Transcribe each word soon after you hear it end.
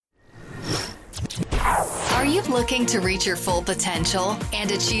you looking to reach your full potential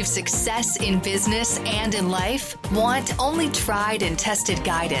and achieve success in business and in life? Want only tried and tested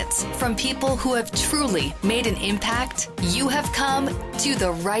guidance from people who have truly made an impact? You have come to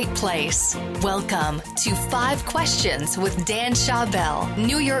the right place. Welcome to 5 Questions with Dan Schawbel.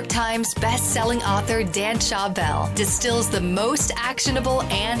 New York Times best-selling author Dan Schawbel distills the most actionable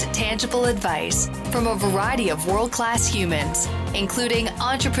and tangible advice from a variety of world-class humans, including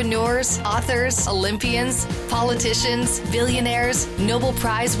entrepreneurs, authors, Olympians, politicians, billionaires, Nobel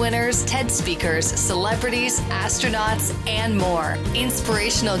Prize winners, TED speakers, celebrities, astronauts, and more.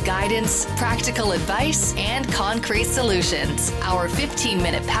 Inspirational guidance, practical advice, and concrete solutions. Our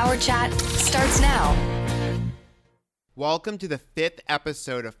 15-minute Power Chat starts now. Welcome to the 5th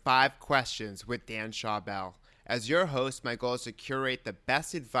episode of 5 Questions with Dan Schawbel. As your host, my goal is to curate the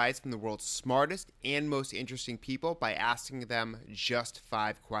best advice from the world's smartest and most interesting people by asking them just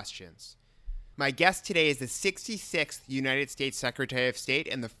 5 questions. My guest today is the 66th United States Secretary of State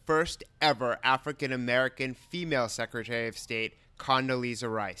and the first ever African-American female Secretary of State,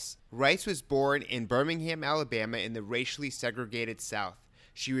 Condoleezza Rice. Rice was born in Birmingham, Alabama in the racially segregated South.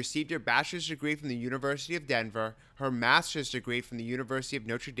 She received her bachelor's degree from the University of Denver, her master's degree from the University of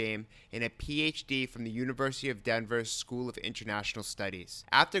Notre Dame, and a PhD from the University of Denver's School of International Studies.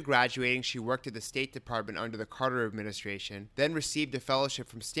 After graduating, she worked at the State Department under the Carter administration, then received a fellowship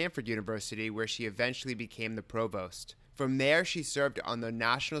from Stanford University, where she eventually became the provost. From there, she served on the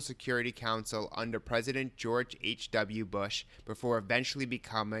National Security Council under President George H.W. Bush before eventually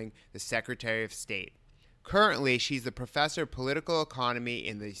becoming the Secretary of State. Currently, she's a professor of political economy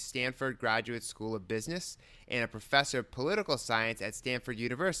in the Stanford Graduate School of Business and a professor of political science at Stanford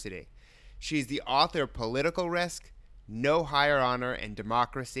University. She's the author of Political Risk, No Higher Honor, and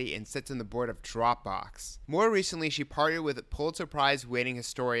Democracy, and sits on the board of Dropbox. More recently, she partnered with Pulitzer Prize-winning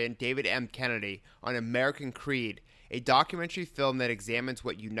historian David M. Kennedy on American Creed, a documentary film that examines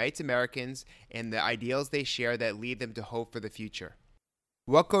what unites Americans and the ideals they share that lead them to hope for the future.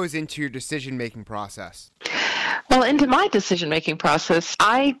 What goes into your decision-making process? Well, into my decision-making process,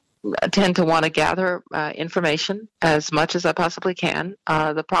 I tend to want to gather information as much as I possibly can.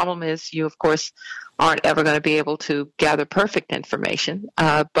 The problem is you, of course, aren't ever going to be able to gather perfect information,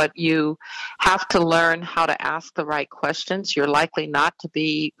 but you have to learn how to ask the right questions. You're likely not to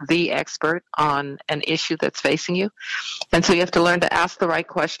be the expert on an issue that's facing you, and so you have to learn to ask the right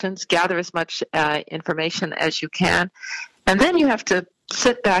questions, gather as much information as you can, and then you have to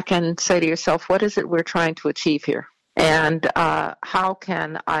sit back and say to yourself, what is it we're trying to achieve here? And how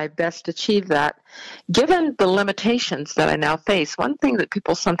can I best achieve that? Given the limitations that I now face, one thing that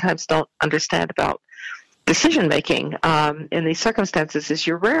people sometimes don't understand about decision-making in these circumstances is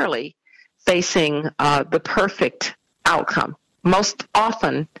you're rarely facing the perfect outcome. Most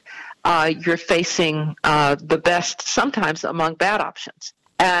often, you're facing the best, sometimes among bad options.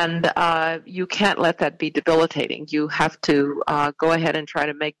 And you can't let that be debilitating. You have to go ahead and try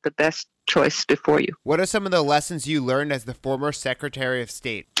to make the best choice before you. What are some of the lessons you learned as the former Secretary of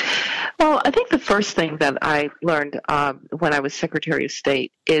State? Well, I think the first thing that I learned when I was Secretary of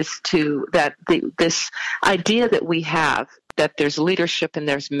State is this idea that we have that there's leadership and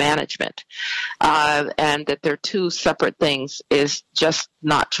there's management, and that they're two separate things is just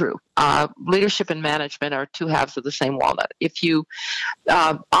not true. Leadership and management are two halves of the same walnut. If you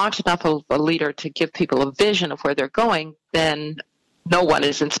aren't enough of a leader to give people a vision of where they're going, then no one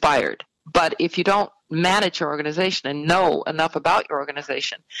is inspired. But if you don't manage your organization and know enough about your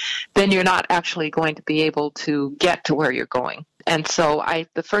organization, then you're not actually going to be able to get to where you're going. And so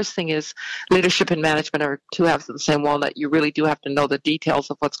the first thing is leadership and management are two halves of the same walnut. You really do have to know the details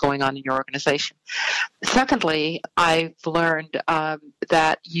of what's going on in your organization. Secondly, I've learned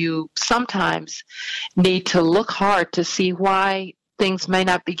that you sometimes need to look hard to see why things may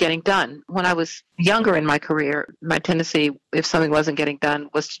not be getting done. When I was younger in my career, my tendency, if something wasn't getting done,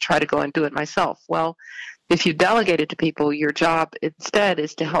 was to try to go and do it myself. Well, if you delegate it to people, your job instead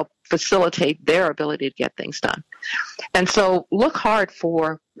is to help facilitate their ability to get things done. And so look hard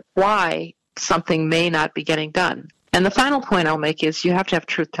for why something may not be getting done. And the final point I'll make is you have to have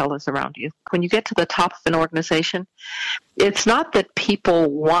truth tellers around you. When you get to the top of an organization, it's not that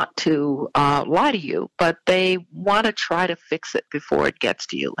people want to lie to you, but they want to try to fix it before it gets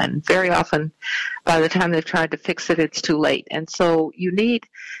to you. And very often, by the time they've tried to fix it, it's too late. And so you need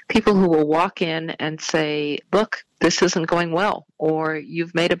people who will walk in and say, look, this isn't going well, or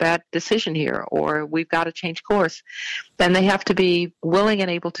you've made a bad decision here, or we've got to change course. And they have to be willing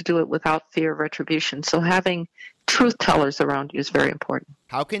and able to do it without fear of retribution. So having truth tellers around you is very important.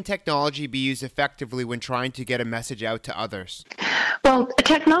 How can technology be used effectively when trying to get a message out to others? Well,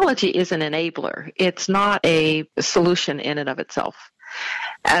 technology is an enabler. It's not a solution in and of itself.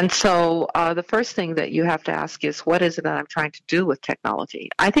 And so the first thing that you have to ask is, what is it that I'm trying to do with technology?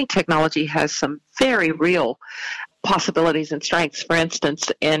 I think technology has some very real possibilities and strengths, for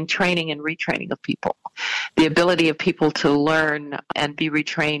instance, in training and retraining of people. The ability of people to learn and be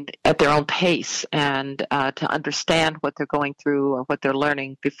retrained at their own pace and to understand what they're going through or what they're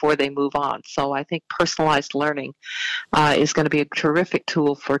learning before they move on. So I think personalized learning is going to be a terrific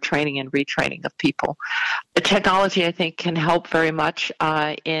tool for training and retraining of people. The technology, I think, can help very much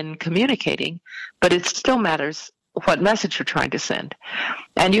in communicating, but it still matters what message you're trying to send.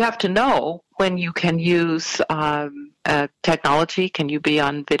 And you have to know when you can use technology. Can you be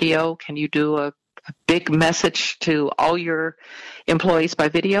on video? Can you do a big message to all your employees by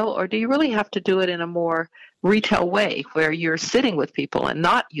video? Or do you really have to do it in a more retail way where you're sitting with people and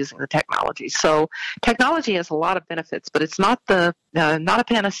not using the technology? So technology has a lot of benefits, but it's not not a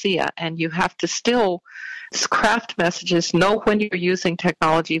panacea, and you have to still craft messages, know when you're using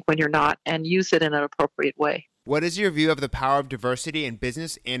technology, when you're not, and use it in an appropriate way. What is your view of the power of diversity in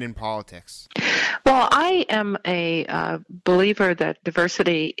business and in politics? Well, I am a believer that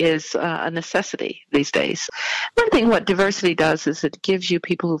diversity is a necessity these days. One thing what diversity does is it gives you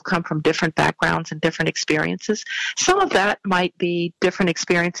people who've come from different backgrounds and different experiences. Some of that might be different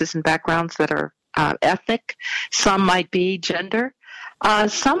experiences and backgrounds that are ethnic. Some might be gender.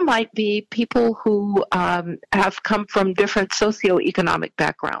 Some might be people who have come from different socioeconomic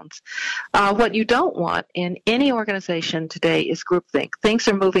backgrounds. What you don't want in any organization today is groupthink. Things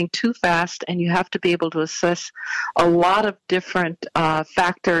are moving too fast, and you have to be able to assess a lot of different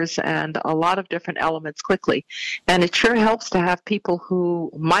factors and a lot of different elements quickly. And it sure helps to have people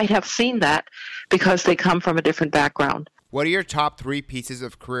who might have seen that because they come from a different background. What are your top 3 pieces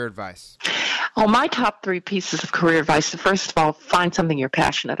of career advice? Oh, my top 3 pieces of career advice, first of all, find something you're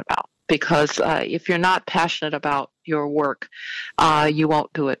passionate about. Because if you're not passionate about your work, you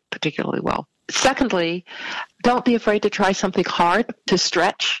won't do it particularly well. Secondly, don't be afraid to try something hard, to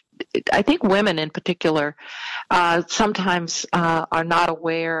stretch. I think women in particular sometimes are not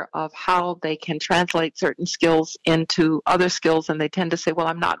aware of how they can translate certain skills into other skills, and they tend to say, well,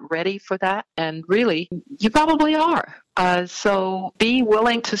 I'm not ready for that. And really, you probably are. So be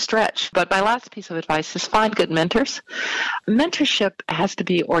willing to stretch. But my last piece of advice is find good mentors. Mentorship has to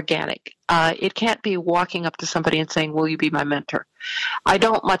be organic. It can't be walking up to somebody and saying, will you be my mentor? I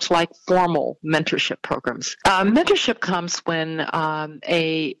don't much like formal mentorship programs. Mentorship comes when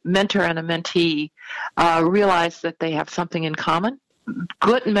a mentor and a mentee realize that they have something in common.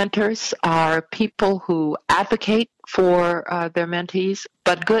 Good mentors are people who advocate for their mentees,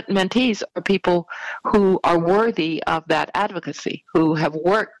 but good mentees are people who are worthy of that advocacy, who have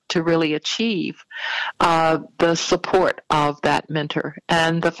worked to really achieve the support of that mentor.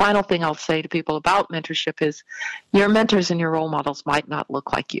 And the final thing I'll say to people about mentorship is your mentors and your role models might not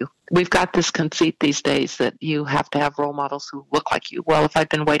look like you. We've got this conceit these days that you have to have role models who look like you. Well, if I'd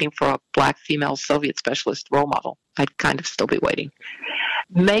been waiting for a black female Soviet specialist role model, I'd kind of still be waiting.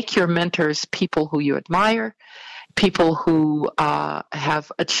 Make your mentors people who you admire, people who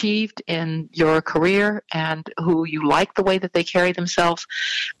have achieved in your career and who you like the way that they carry themselves.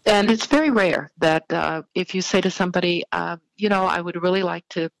 And it's very rare that if you say to somebody, I would really like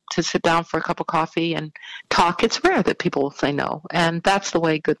to sit down for a cup of coffee and talk, it's rare that people will say no. And that's the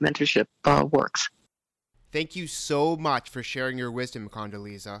way good mentorship works. Thank you so much for sharing your wisdom,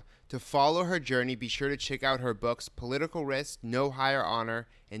 Condoleezza. To follow her journey, be sure to check out her books, Political Risk, No Higher Honor,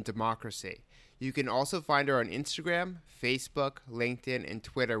 and Democracy. You can also find her on Instagram, Facebook, LinkedIn, and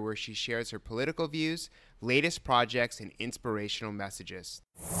Twitter, where she shares her political views, latest projects, and inspirational messages.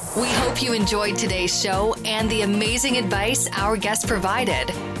 We hope you enjoyed today's show and the amazing advice our guest provided.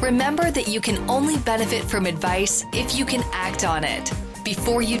 Remember that you can only benefit from advice if you can act on it.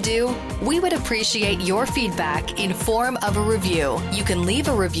 Before you do, we would appreciate your feedback in form of a review. You can leave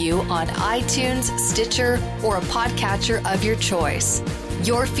a review on iTunes, Stitcher, or a podcatcher of your choice.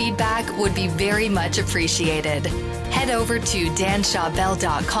 Your feedback would be very much appreciated. Head over to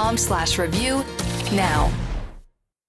danshawbell.com/review now.